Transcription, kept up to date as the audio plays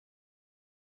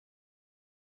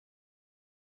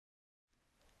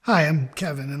Hi, I'm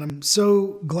Kevin, and I'm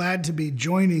so glad to be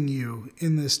joining you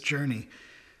in this journey.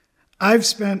 I've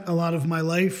spent a lot of my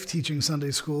life teaching Sunday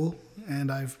school,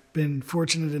 and I've been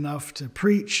fortunate enough to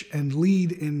preach and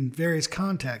lead in various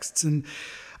contexts. And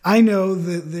I know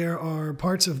that there are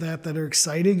parts of that that are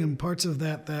exciting and parts of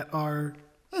that that are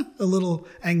a little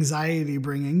anxiety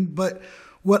bringing. But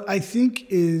what I think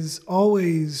is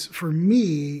always, for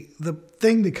me, the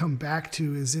thing to come back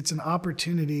to is it's an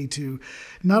opportunity to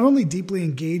not only deeply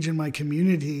engage in my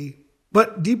community,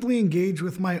 but deeply engage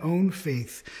with my own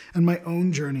faith and my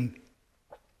own journey.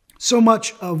 So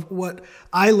much of what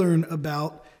I learn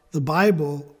about the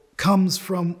Bible comes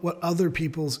from what other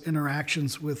people's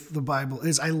interactions with the Bible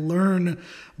is. I learn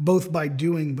both by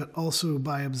doing, but also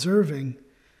by observing.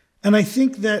 And I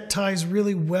think that ties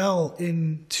really well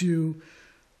into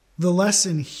the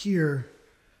lesson here,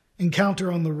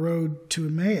 encounter on the road to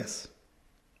Emmaus.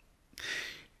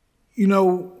 You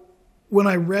know, when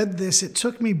I read this, it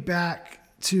took me back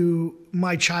to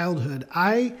my childhood.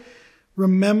 I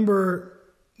remember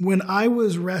when I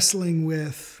was wrestling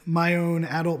with my own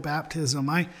adult baptism,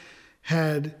 I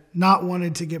had not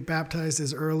wanted to get baptized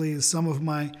as early as some of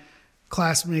my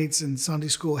classmates in Sunday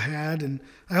school had, and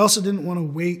I also didn't want to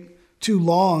wait too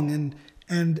long.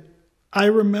 And I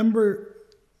remember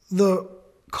the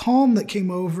calm that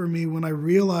came over me when I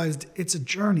realized it's a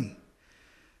journey.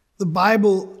 The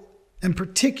Bible, and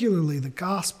particularly the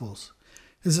Gospels,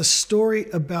 is a story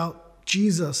about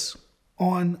Jesus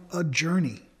on a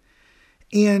journey.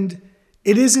 And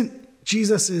it isn't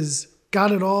Jesus is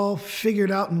got it all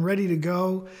figured out and ready to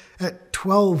go at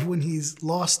 12 when he's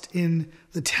lost in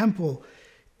the temple.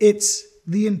 It's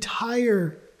the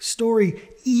entire story,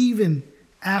 even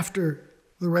after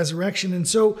the resurrection. And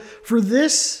so for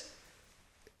this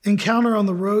encounter on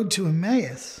the road to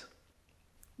Emmaus,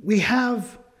 we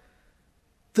have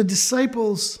the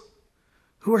disciples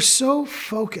who are so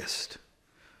focused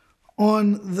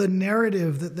on the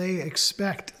narrative that they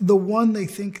expect, the one they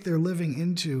think they're living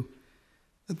into,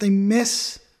 that they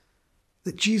miss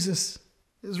that Jesus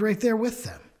is right there with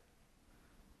them.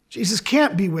 Jesus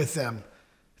can't be with them.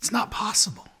 It's not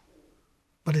possible.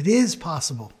 But it is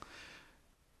possible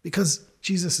because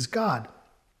Jesus is God.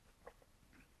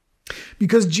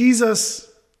 Because Jesus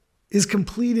is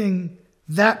completing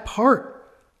that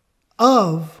part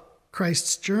of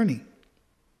Christ's journey.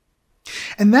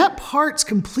 And that part's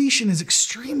completion is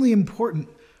extremely important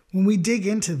when we dig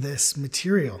into this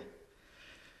material.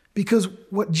 Because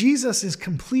what Jesus is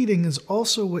completing is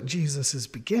also what Jesus is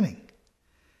beginning.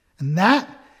 And that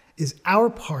is our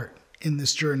part in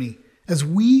this journey as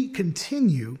we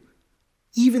continue,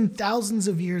 even thousands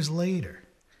of years later,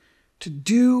 to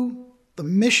do the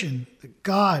mission that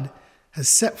God has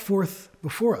set forth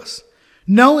before us.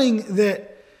 Knowing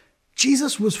that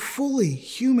Jesus was fully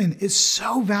human is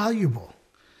so valuable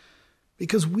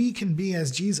because we can be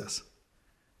as Jesus.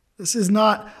 This is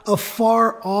not a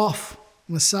far-off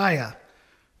Messiah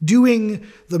doing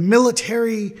the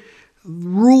military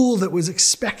rule that was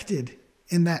expected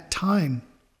in that time.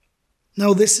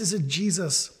 No, this is a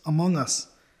Jesus among us.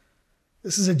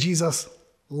 This is a Jesus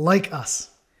like us.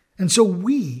 And so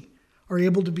we are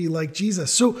able to be like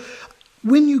Jesus. So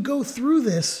when you go through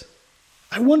this,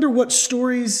 I wonder what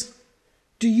stories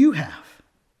do you have?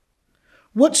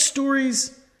 What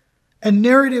stories and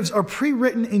narratives are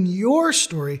pre-written in your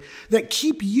story that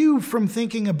keep you from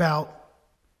thinking about,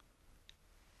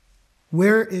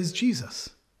 where is Jesus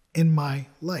in my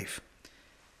life?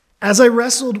 As I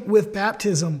wrestled with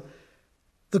baptism,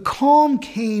 the calm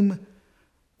came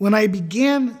when I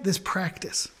began this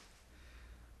practice.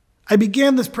 I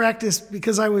began this practice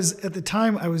because I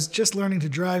was just learning to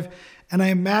drive, and I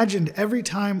imagined every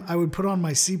time I would put on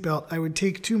my seatbelt, I would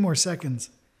take 2 more seconds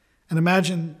and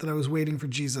imagine that I was waiting for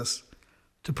Jesus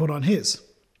to put on his.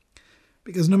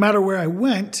 Because no matter where I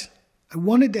went, I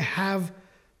wanted to have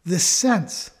this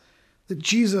sense that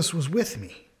Jesus was with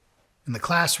me in the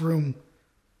classroom,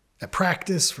 at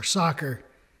practice for soccer,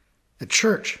 at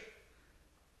church.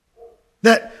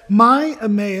 That my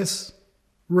Emmaus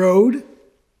road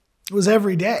was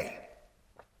every day.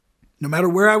 No matter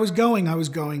where I was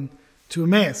going to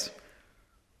Emmaus.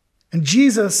 And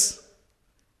Jesus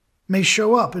may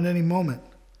show up at any moment.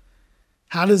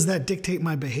 How does that dictate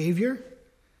my behavior?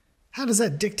 How does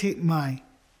that dictate my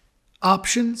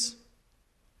options?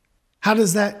 How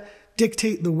does that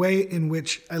dictate the way in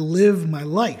which I live my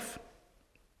life?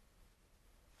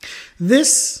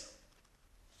 This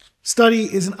study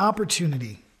is an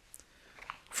opportunity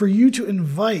for you to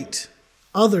invite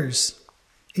others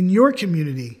in your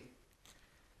community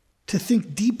to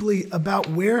think deeply about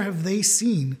where have they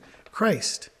seen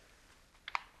Christ?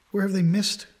 Where have they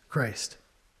missed Christ?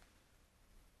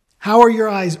 How are your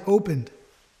eyes opened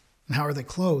and how are they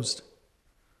closed?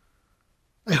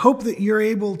 I hope that you're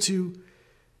able to,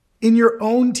 in your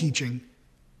own teaching,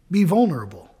 be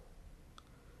vulnerable.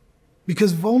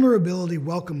 Because vulnerability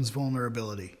welcomes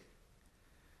vulnerability.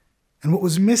 And what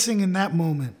was missing in that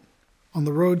moment on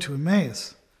the road to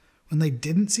Emmaus, when they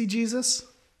didn't see Jesus,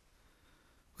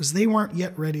 was they weren't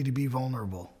yet ready to be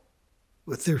vulnerable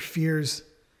with their fears,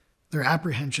 their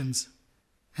apprehensions,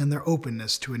 and their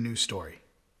openness to a new story.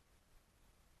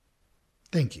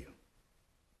 Thank you.